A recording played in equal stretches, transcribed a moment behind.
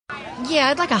Yeah,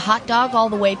 I'd like a hot dog all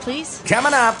the way, please.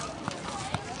 Coming up.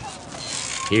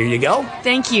 Here you go.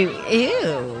 Thank you.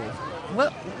 Ew.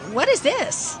 What is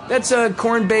this? That's a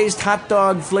corn-based hot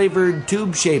dog flavored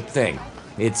tube-shaped thing.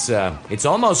 It's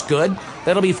almost good.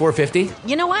 That'll be $4.50.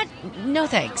 You know what? No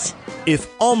thanks. If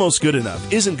almost good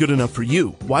enough isn't good enough for you,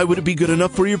 why would it be good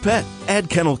enough for your pet?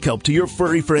 Add Kennel Kelp to your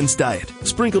furry friend's diet.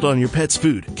 Sprinkled on your pet's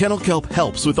food, Kennel Kelp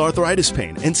helps with arthritis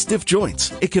pain and stiff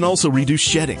joints. It can also reduce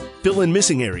shedding, fill in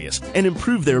missing areas, and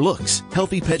improve their looks.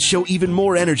 Healthy pets show even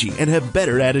more energy and have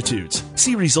better attitudes.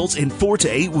 See results in 4 to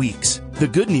 8 weeks. The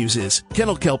good news is,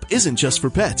 Kennel Kelp isn't just for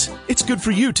pets. It's good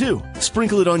for you, too.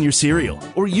 Sprinkle it on your cereal,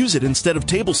 or use it instead of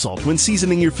table salt when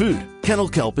seasoning your food. Kennel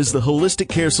Kelp is the holistic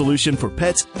care solution for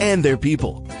pets and their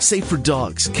people. Safe for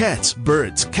dogs, cats,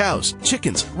 birds, cows,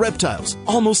 chickens, reptiles,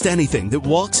 almost anything that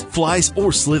walks, flies,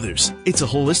 or slithers. It's a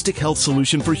holistic health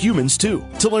solution for humans, too.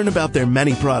 To learn about their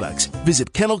many products,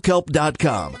 visit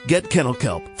kennelkelp.com. Get Kennel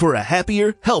Kelp for a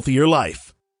happier, healthier life.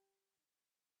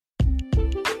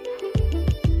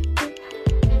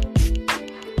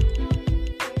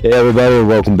 Hey everybody, and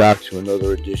welcome back to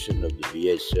another edition of the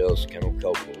VA Sales Kennel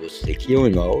Kelp Holistic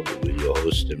Healing Hour with your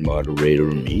host and moderator,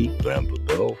 me, Grandpa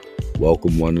Bill.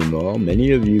 Welcome one and all. Many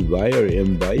of you via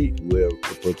invite where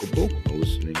applicable, the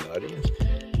listening audience.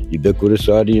 Ubiquitous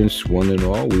audience, one and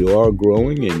all. We are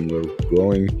growing, and we're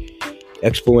growing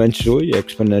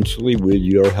exponentially with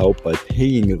your help by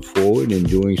paying it forward. In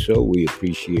doing so, we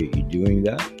appreciate you doing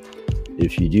that.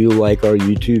 If you do like our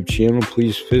YouTube channel,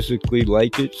 please physically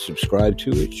like it, subscribe to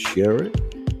it, share it.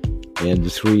 And the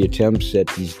 3 attempts at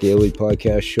these daily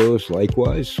podcast shows,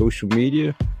 likewise, social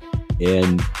media.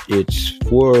 And it's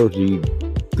for the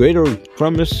greater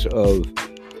premise of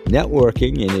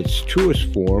networking in its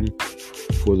truest form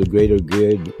for the greater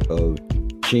good of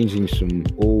changing some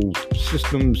old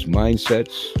systems,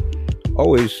 mindsets,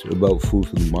 always about food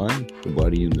for the mind, the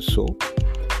body, and the soul.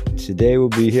 Today we'll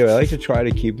be here. I like to try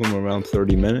to keep them around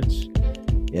 30 minutes.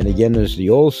 And again, as the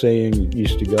old saying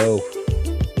used to go,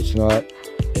 it's not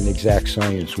an exact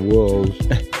science world,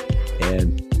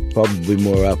 and probably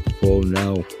more apropos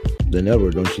now than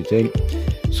ever, don't you think?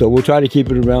 So we'll try to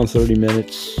keep it around 30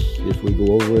 minutes. If we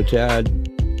go over a tad,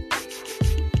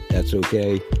 that's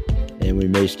okay, and we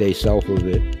may stay south of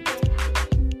it.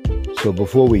 So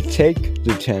before we take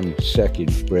the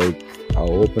 10-second break,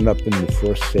 I'll open up in the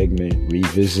first segment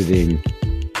revisiting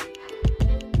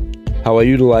how I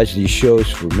utilize these shows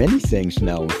for many things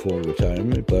now in full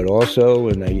retirement, but also,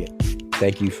 and I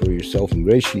thank you for your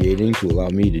self-ingratiating to allow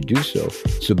me to do so.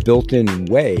 It's a built-in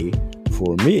way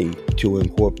for me to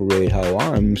incorporate how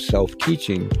I'm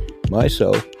self-teaching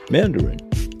myself Mandarin.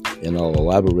 And I'll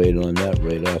elaborate on that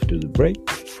right after the break.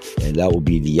 And that will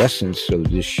be the essence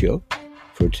of this show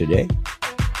for today.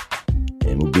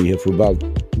 And we'll be here for about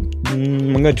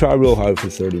I'm going to try real hard for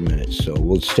 30 minutes. So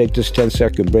we'll take this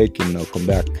 10-second break, and I'll come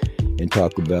back and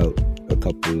talk about a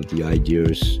couple of the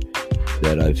ideas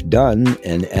that I've done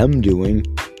and am doing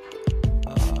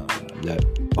that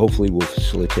hopefully will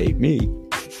facilitate me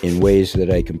in ways that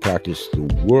I can practice the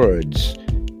words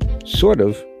sort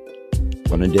of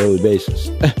on a daily basis.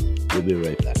 We'll be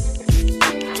right back.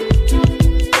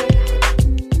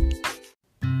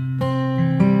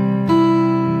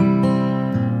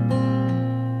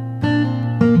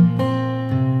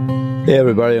 Hey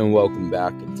everybody, and welcome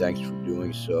back, and thanks for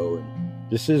doing so. And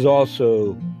this is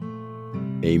also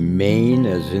a Maine,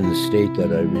 as in the state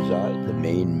that I reside, the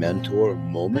Maine mentor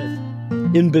moment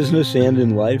in business and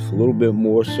in life, a little bit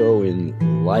more so in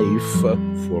life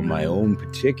for my own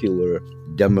particular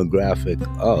demographic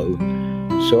of.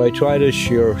 So I try to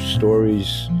share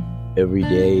stories every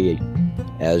day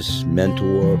as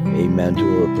mentor, a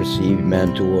mentor, a perceived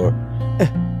mentor,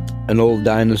 an old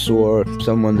dinosaur,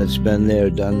 someone that's been there,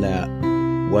 done that,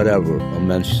 whatever,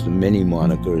 amongst the many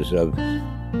monikers I've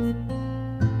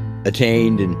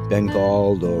attained and been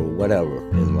called or whatever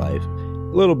in life.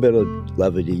 A little bit of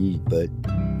levity, but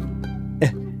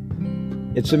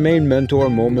it's a main mentor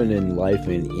moment in life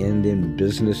and in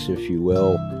business, if you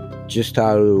will. Just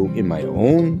how, in my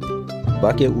own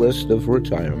bucket list of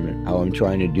retirement, how I'm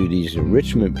trying to do these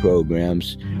enrichment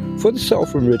programs for the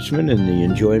self-enrichment and the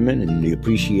enjoyment and the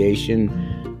appreciation.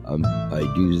 I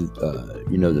do,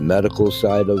 the medical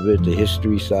side of it, the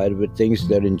history side of it, things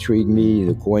that intrigue me,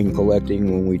 the coin collecting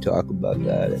when we talk about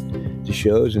that at the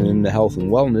shows, and then the health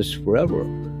and wellness forever.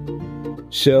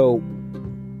 So,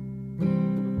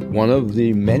 one of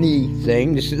the many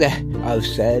things that I've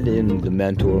said in the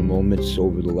mentor moments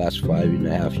over the last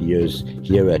 5.5 years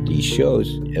here at these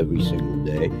shows every single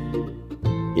day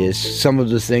is some of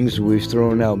the things we've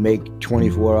thrown out, make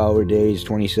 24-hour days,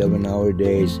 27-hour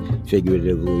days,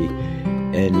 figuratively,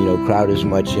 and, crowd as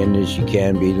much in as you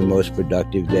can, be the most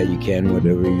productive that you can,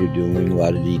 whatever you're doing,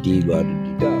 la-da-dee-dee,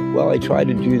 la-da-dee-da. Well, I try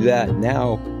to do that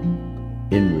now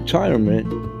in retirement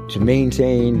to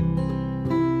maintain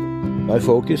my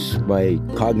focus, my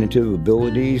cognitive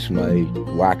abilities, my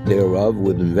lack thereof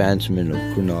with advancement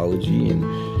of chronology and,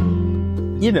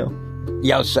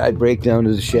 the outside breakdown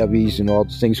of the Chevys and all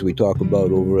the things we talk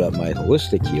about over at my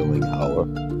Holistic Healing Hour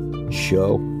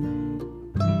show.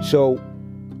 So,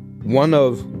 one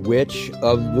of which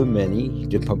of the many,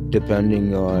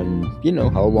 depending on,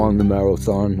 how long the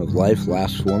marathon of life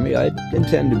lasts for me, I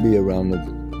intend to be around a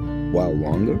while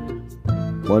longer.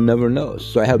 One never knows.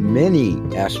 So I have many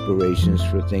aspirations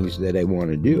for things that I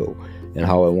want to do and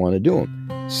how I want to do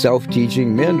them.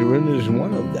 Self-teaching Mandarin is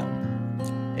one of them.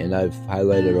 And I've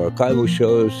highlighted archival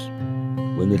shows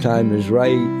when the time is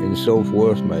right and so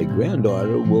forth. My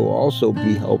granddaughter will also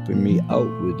be helping me out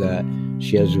with that.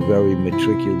 She has a very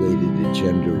matriculated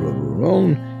agenda of her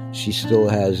own. She still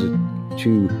has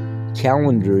 2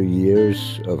 calendar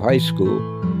years of high school,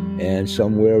 and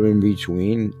somewhere in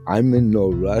between, I'm in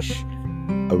no rush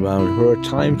around her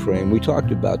time frame. We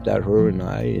talked about that, her and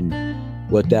I,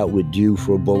 and what that would do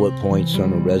for bullet points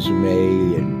on a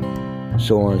resume and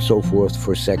so on and so forth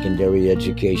for secondary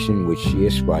education, which she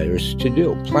aspires to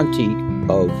do. Plenty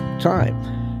of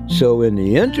time. So in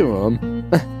the interim,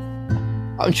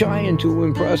 I'm trying to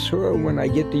impress her when I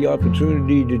get the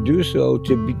opportunity to do so,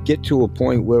 to get to a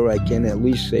point where I can at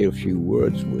least say a few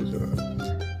words with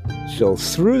her. So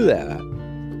through that,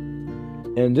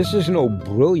 and this is no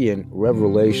brilliant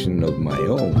revelation of my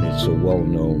own, it's a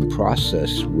well-known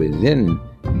process within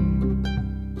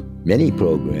many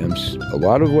programs. A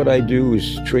lot of what I do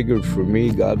is triggered for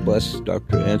me. God bless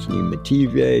Dr. Anthony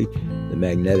Mative, the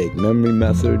magnetic memory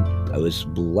method. I was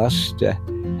blessed to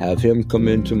have him come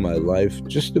into my life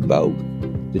just about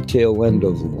the tail end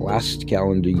of last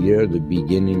calendar year, the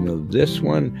beginning of this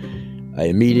one. I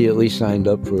immediately signed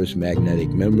up for his magnetic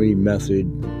memory method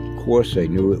course. I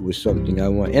knew it was something I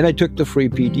want. And I took the free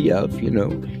PDF,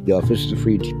 he offers the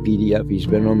free PDF. He's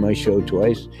been on my show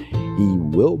twice. He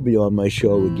will be on my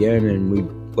show again, and I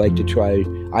like to try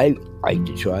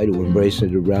to embrace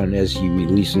it around as he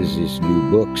releases his new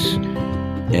books.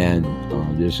 And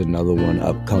there's another one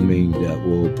upcoming that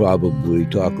we'll probably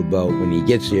talk about when he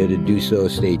gets here to do so.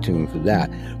 Stay tuned for that.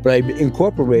 But I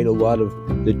incorporate a lot of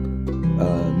the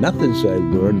methods I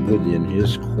learned within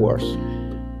his course.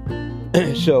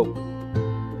 So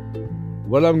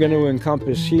what I'm going to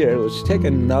encompass here, let's take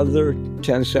another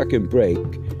 10-second break,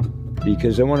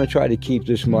 because I want to try to keep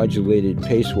this modulated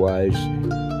pace-wise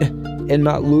and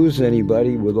not lose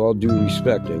anybody, with all due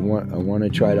respect. I want to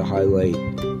try to highlight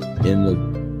in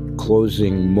the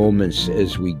closing moments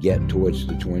as we get towards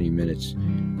the 20 minutes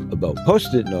about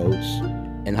Post-it notes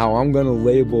and how I'm going to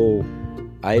label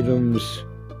items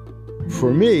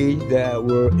for me that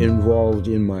were involved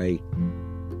in my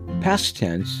past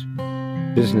tense,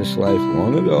 business life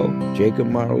long ago, Jacob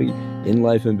Marley, in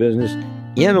life and business,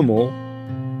 animal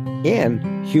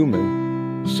and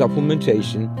human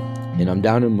supplementation. And I'm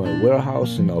down in my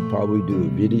warehouse, and I'll probably do a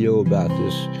video about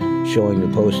this, showing the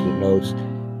Post-it notes,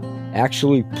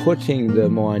 actually putting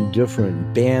them on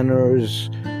different banners,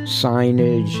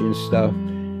 signage and stuff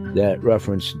that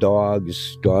reference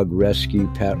dogs, dog rescue,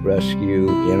 pet rescue,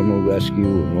 animal rescue,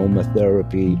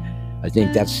 aromatherapy. I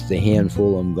think that's the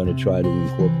handful I'm going to try to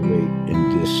incorporate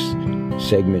in this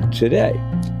segment today.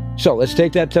 So let's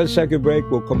take that 10-second break.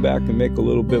 We'll come back and make a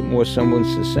little bit more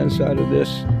semblance of sense out of this.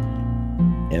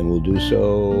 And we'll do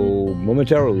so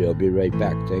momentarily. I'll be right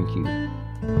back. Thank you.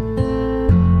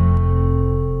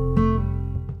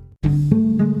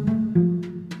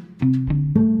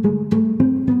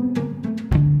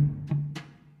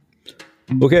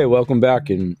 Okay, welcome back.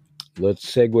 And let's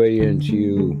segue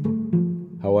into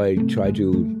how I try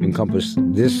to encompass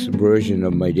this version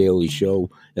of my daily show,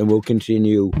 and we'll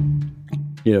continue,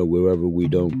 wherever we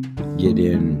don't get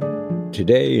in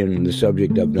today, and the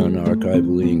subject I've done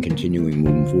archivally and continuing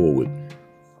moving forward.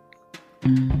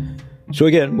 So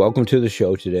again, welcome to the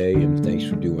show today, and thanks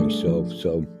for doing so.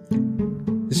 So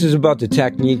this is about the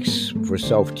techniques for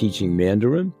self-teaching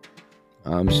Mandarin.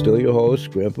 I'm still your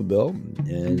host, Grandpa Bill,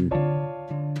 and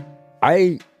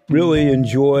I really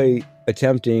enjoy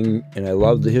attempting, and I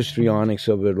love the histrionics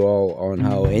of it all, on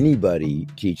how anybody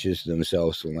teaches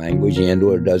themselves the language and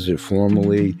or does it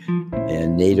formally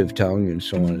and native tongue and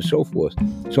so on and so forth.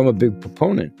 So I'm a big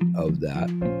proponent of that,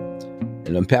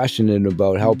 and I'm passionate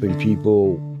about helping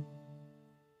people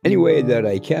any way that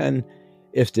I can.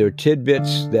 If there are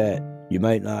tidbits that you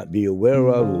might not be aware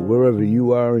of, or wherever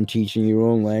you are in teaching your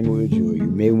own language, or you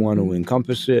may want to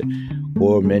encompass it,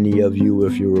 or many of you,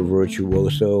 if you're a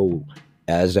virtuoso,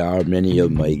 as are many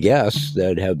of my guests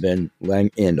that have been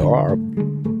and are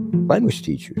language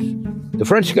teachers. The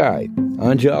French guy,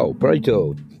 Angel,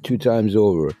 Preto, 2 times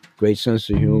over. Great sense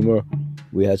of humor.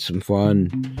 We had some fun.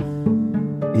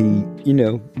 He,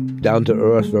 down to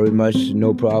earth very much,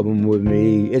 no problem with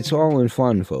me. It's all in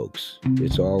fun, folks.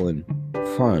 It's all in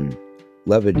fun,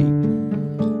 levity.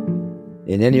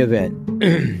 In any event,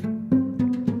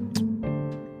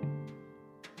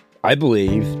 I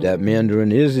believe that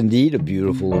Mandarin is indeed a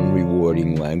beautiful and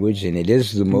rewarding language, and it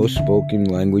is the most spoken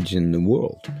language in the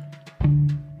world.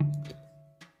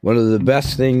 One of the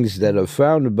best things that I've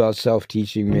found about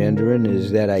self-teaching Mandarin is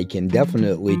that I can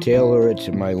definitely tailor it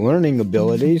to my learning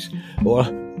abilities, or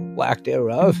lack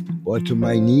thereof, or to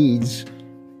my needs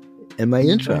and my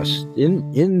interest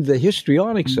in the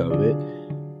histrionics of it,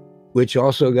 which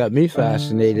also got me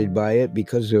fascinated by it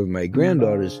because of my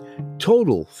granddaughter's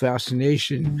total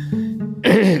fascination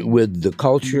with the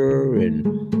culture.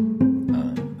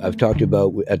 And I've talked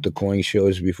about at the coin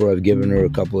shows before, I've given her a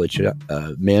couple of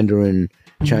Mandarin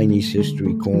Chinese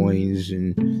history coins,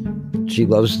 and she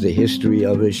loves the history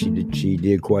of it. She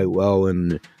did quite well in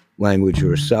the language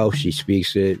herself. She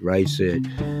speaks it, writes it.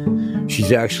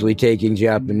 She's actually taking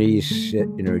Japanese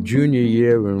in her junior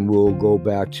year, and will go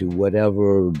back to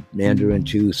whatever Mandarin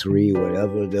 2, 3,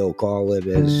 whatever they'll call it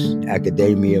as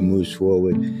academia moves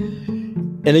forward.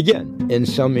 And again, in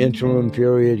some interim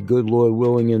period, good Lord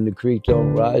willing, and the creek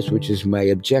don't rise, which is my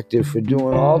objective for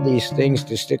doing all these things,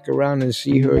 to stick around and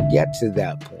see her get to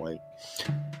that point.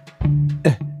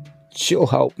 She'll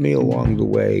help me along the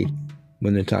way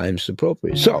when the time's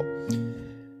appropriate. So,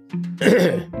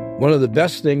 one of the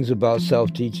best things about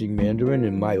self-teaching Mandarin,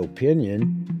 in my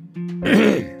opinion,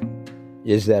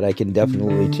 is that I can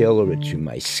definitely tailor it to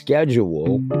my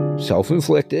schedule,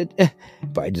 self-inflicted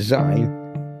by design,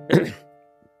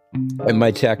 and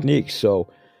my techniques. So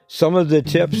some of the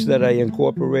tips that I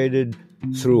incorporated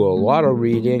through a lot of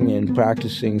reading and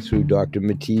practicing through Dr.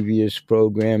 Mativia's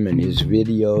program and his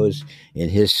videos and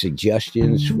his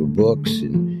suggestions for books,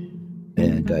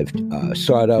 and I've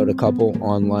sought out a couple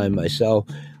online myself.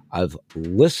 I've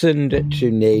listened to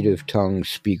native tongue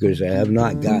speakers. I have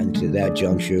not gotten to that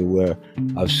juncture where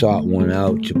I've sought one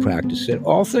out to practice it.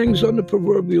 All things on the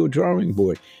proverbial drawing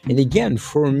board. And again,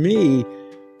 for me,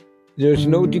 there's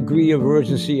no degree of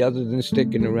urgency other than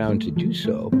sticking around to do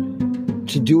so.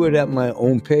 To do it at my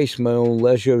own pace, my own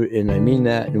leisure, and I mean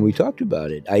that, and we talked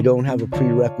about it. I don't have a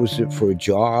prerequisite for a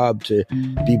job to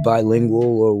be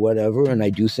bilingual or whatever, and I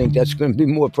do think that's going to be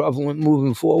more prevalent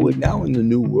moving forward now in the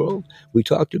new world. We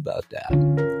talked about that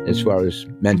as far as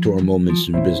mentor moments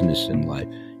in business and life.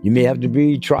 You may have to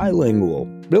be trilingual,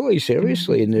 really,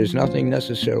 seriously, and there's nothing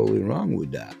necessarily wrong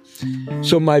with that.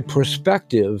 So my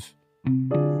perspective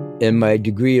and my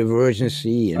degree of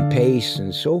urgency and pace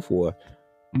and so forth,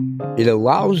 it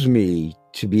allows me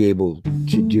to be able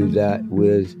to do that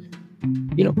with,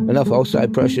 enough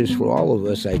outside pressures for all of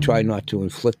us. I try not to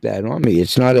inflict that on me.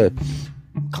 It's not a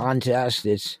contest.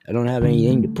 I don't have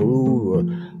anything to prove, or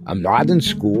I'm not in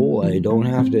school. I don't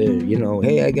have to,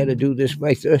 hey, I got to do this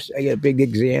by Thursday. I got a big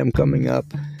exam coming up.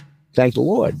 Thank the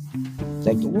Lord.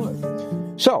 Thank the Lord.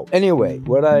 So anyway,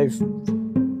 what I've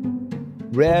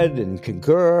read and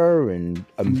concur, and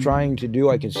I'm trying to do,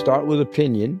 I can start with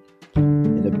opinion.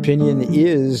 An opinion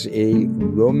is a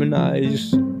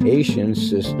romanization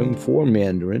system for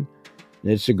Mandarin,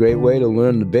 and it's a great way to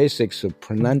learn the basics of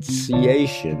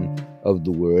pronunciation of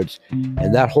the words.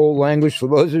 And that whole language, for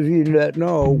those of you that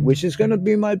know, which is going to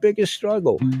be my biggest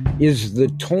struggle, is the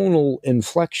tonal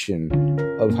inflection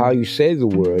of how you say the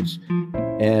words,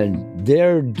 and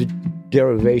their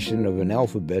derivation of an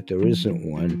alphabet. There isn't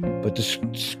one, but the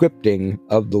scripting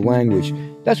of the language,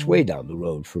 that's way down the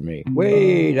road for me.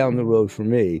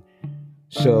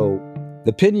 So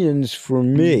the opinions for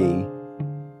me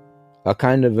are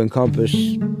kind of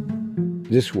encompassed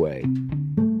this way.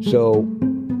 So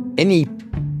any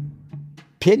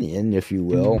opinion, if you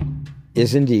will,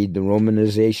 is indeed the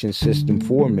romanization system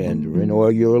for Mandarin,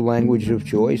 or your language of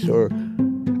choice, or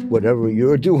whatever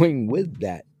you're doing with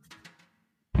that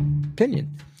opinion.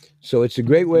 So it's a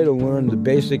great way to learn the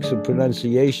basics of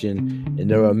pronunciation,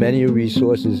 and there are many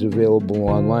resources available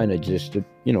online. I just,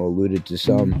 alluded to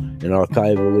some, and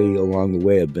archivally along the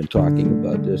way I've been talking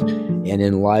about this, and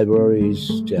in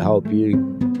libraries to help you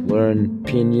learn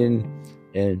pinyin.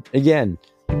 And again,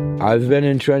 I've been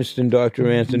entrenched in Dr.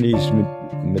 Anthony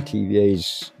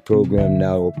Mativier's program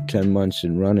now 10 months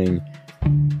and running,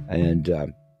 and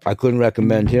I couldn't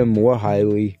recommend him more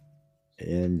highly.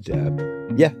 And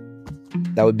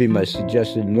that would be my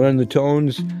suggestion. Learn the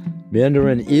tones.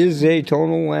 Mandarin is a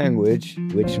tonal language,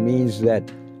 which means that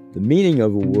the meaning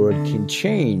of a word can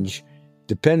change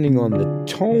depending on the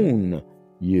tone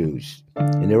used.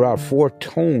 And there are 4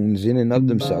 tones in and of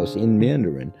themselves in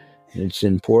Mandarin. And it's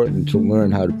important to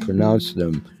learn how to pronounce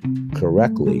them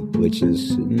correctly, which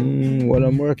is what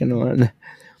I'm working on.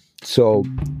 So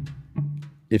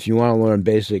if you want to learn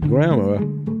basic grammar,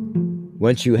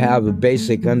 once you have a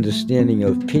basic understanding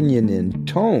of pinyin and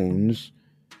tones,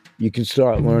 you can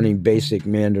start learning basic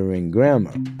Mandarin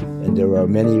grammar. And there are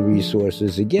many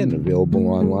resources, again, available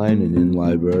online and in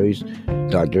libraries.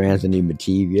 Dr. Anthony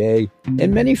Metivier,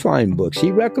 and many fine books.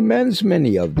 He recommends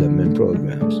many of them in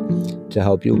programs to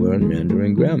help you learn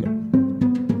Mandarin grammar.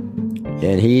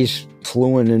 And he's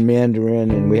fluent in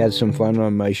Mandarin, and we had some fun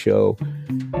on my show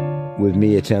with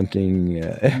me attempting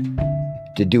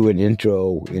to do an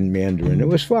intro in Mandarin. It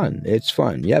was fun. It's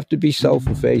fun. You have to be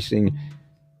self-effacing,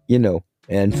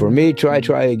 And for me, try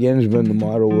again has been the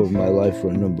motto of my life for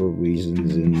a number of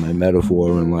reasons. And my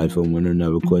metaphor in life, a winner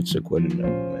never quits, a quitter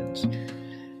never wins.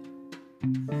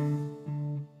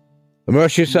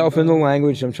 Immerse yourself in the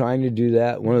language. I'm trying to do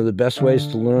that. One of the best ways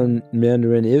to learn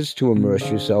Mandarin is to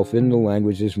immerse yourself in the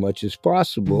language as much as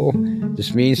possible.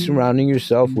 This means surrounding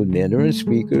yourself with Mandarin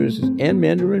speakers and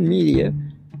Mandarin media.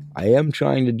 I am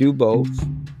trying to do both.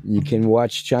 You can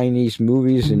watch Chinese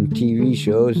movies and TV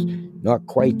shows. Not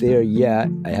quite there yet.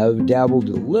 I have dabbled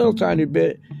a little tiny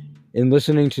bit in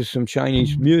listening to some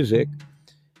Chinese music,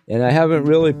 and I haven't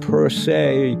really per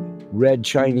se read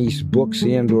Chinese books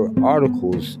and or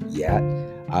articles yet.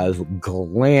 I've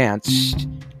glanced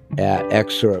at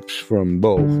excerpts from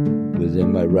both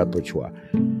within my repertoire.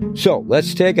 So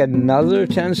let's take another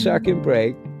 10-second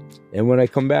break, and when I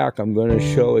come back, I'm going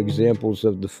to show examples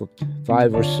of the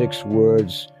 5 or 6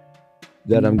 words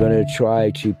that I'm going to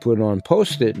try to put on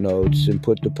Post-it notes and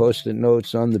put the Post-it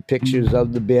notes on the pictures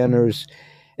of the banners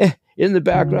in the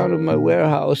background of my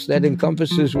warehouse that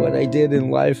encompasses what I did in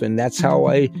life. And that's how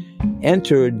I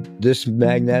entered this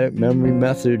magnetic memory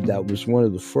method. That was one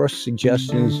of the first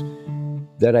suggestions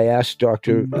that I asked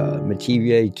Dr.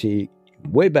 Metivier to,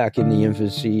 way back in the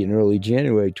infancy in early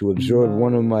January, to observe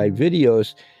one of my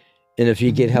videos. And if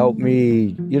he could help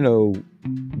me,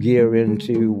 gear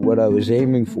into what I was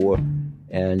aiming for.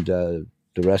 And the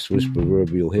rest was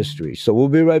proverbial history. So we'll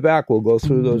be right back. We'll go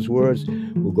through those words.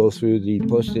 We'll go through the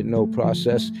Post-it note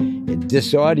process. And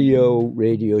this audio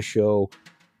radio show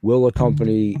will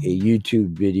accompany a YouTube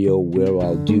video where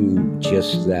I'll do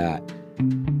just that.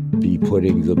 Be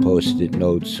putting the Post-it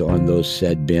notes on those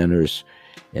said banners.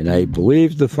 And I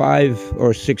believe the 5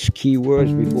 or 6 key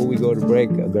words before we go to break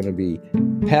are going to be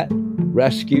pet,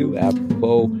 rescue,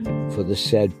 apropos for the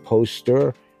said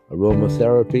poster.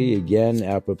 Aromatherapy, again,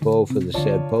 apropos for the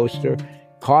said poster.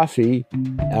 Coffee,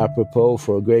 apropos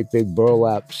for a great big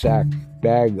burlap sack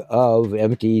bag of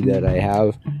empty that I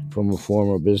have from a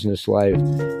former business life.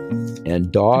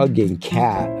 And dog and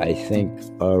cat, I think,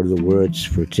 are the words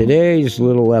for today's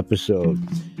little episode.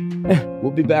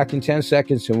 We'll be back in 10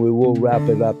 seconds, and we will wrap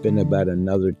it up in about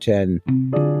another 10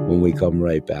 when we come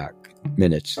right back.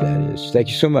 Minutes, that is. Thank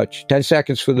you so much. 10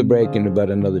 seconds for the break and about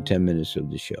another 10 minutes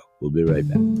of the show. We'll be right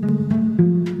back.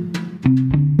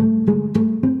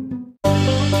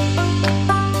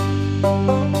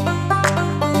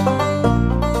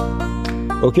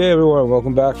 Okay, everyone,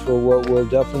 welcome back for what will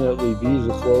definitely be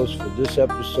the close for this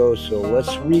episode. So let's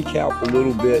recap a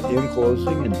little bit in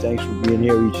closing, and thanks for being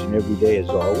here each and every day as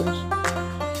always.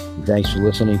 And thanks for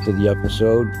listening to the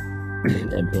episode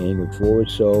and paying it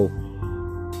forward. So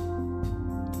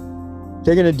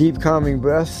taking a deep, calming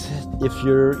breath. If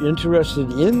you're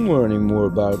interested in learning more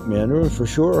about Mandarin, for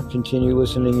sure, continue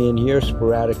listening in here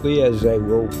sporadically as I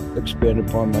will expand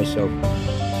upon myself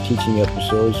teaching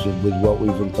episodes with what we've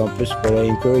encompassed. But I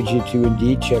encourage you to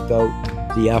indeed check out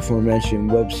the aforementioned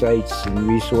websites and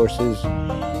resources,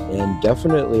 and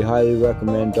definitely highly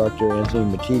recommend Dr.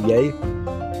 Anthony Metivier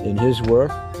in his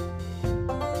work.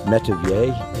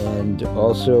 Metivier, and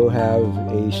also have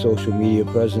a social media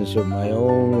presence of my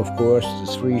own, of course,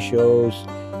 the 3 shows.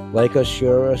 Like us,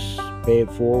 share us, pay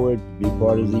it forward, be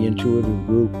part of the intuitive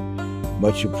group.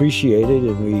 Much appreciated,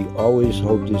 and we always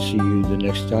hope to see you the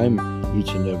next time, each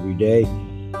and every day.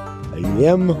 I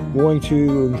am going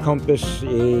to encompass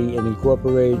and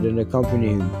incorporate an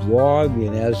accompanying blog,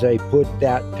 and as I put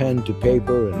that pen to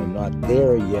paper, and I'm not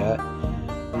there yet,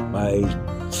 my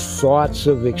thoughts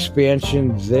of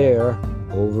expansion there,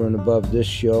 over and above this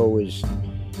show, is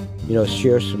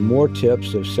share some more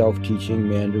tips of self-teaching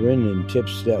Mandarin, and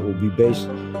tips that will be based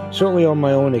certainly on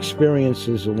my own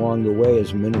experiences along the way,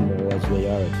 as minimal as they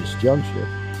are at this juncture,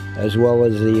 as well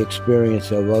as the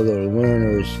experience of other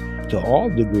learners to all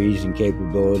degrees and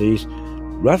capabilities,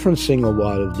 referencing a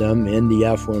lot of them in the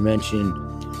aforementioned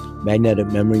magnetic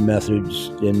memory methods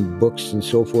in books and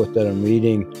so forth that I'm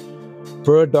reading,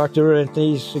 per Dr.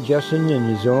 Anthony's suggestion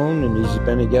and his own, and he's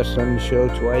been a guest on the show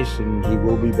twice, and he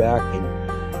will be back.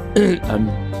 And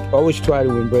I'm always try to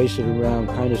embrace it around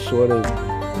kind of sort of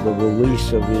the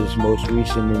release of his most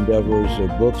recent endeavors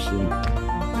of books,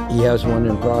 and he has one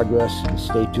in progress, and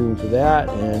stay tuned for that.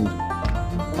 And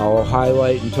I'll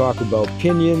highlight and talk about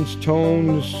pinions,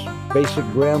 tones, basic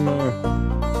grammar,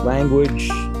 language,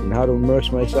 and how to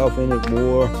immerse myself in it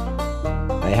more.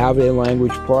 I have a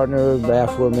language partner, the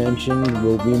aforementioned,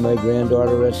 will be my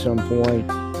granddaughter at some point.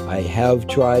 I have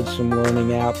tried some learning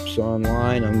apps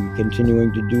online. I'm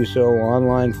continuing to do so,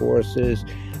 online courses.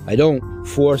 I don't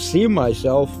foresee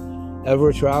myself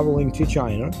ever traveling to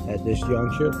China at this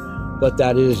juncture, but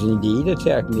that is indeed a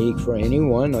technique for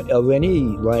anyone of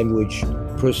any language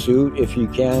pursuit, if you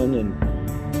can, and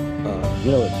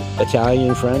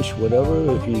Italian, French,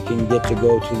 whatever, if you can get to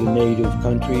go to the native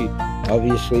country,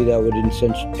 obviously that would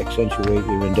accentuate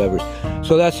your endeavors.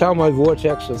 So that's how my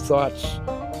vortex of thoughts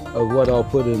of what I'll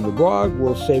put in the blog.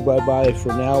 We'll say bye-bye for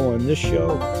now on this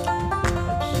show.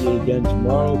 See you again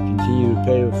tomorrow. Continue to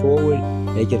pay it forward.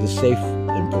 Make it a safe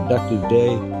and productive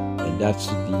day. And that's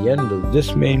the end of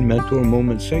this main Mentor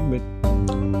Moment segment.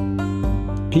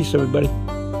 Peace, everybody.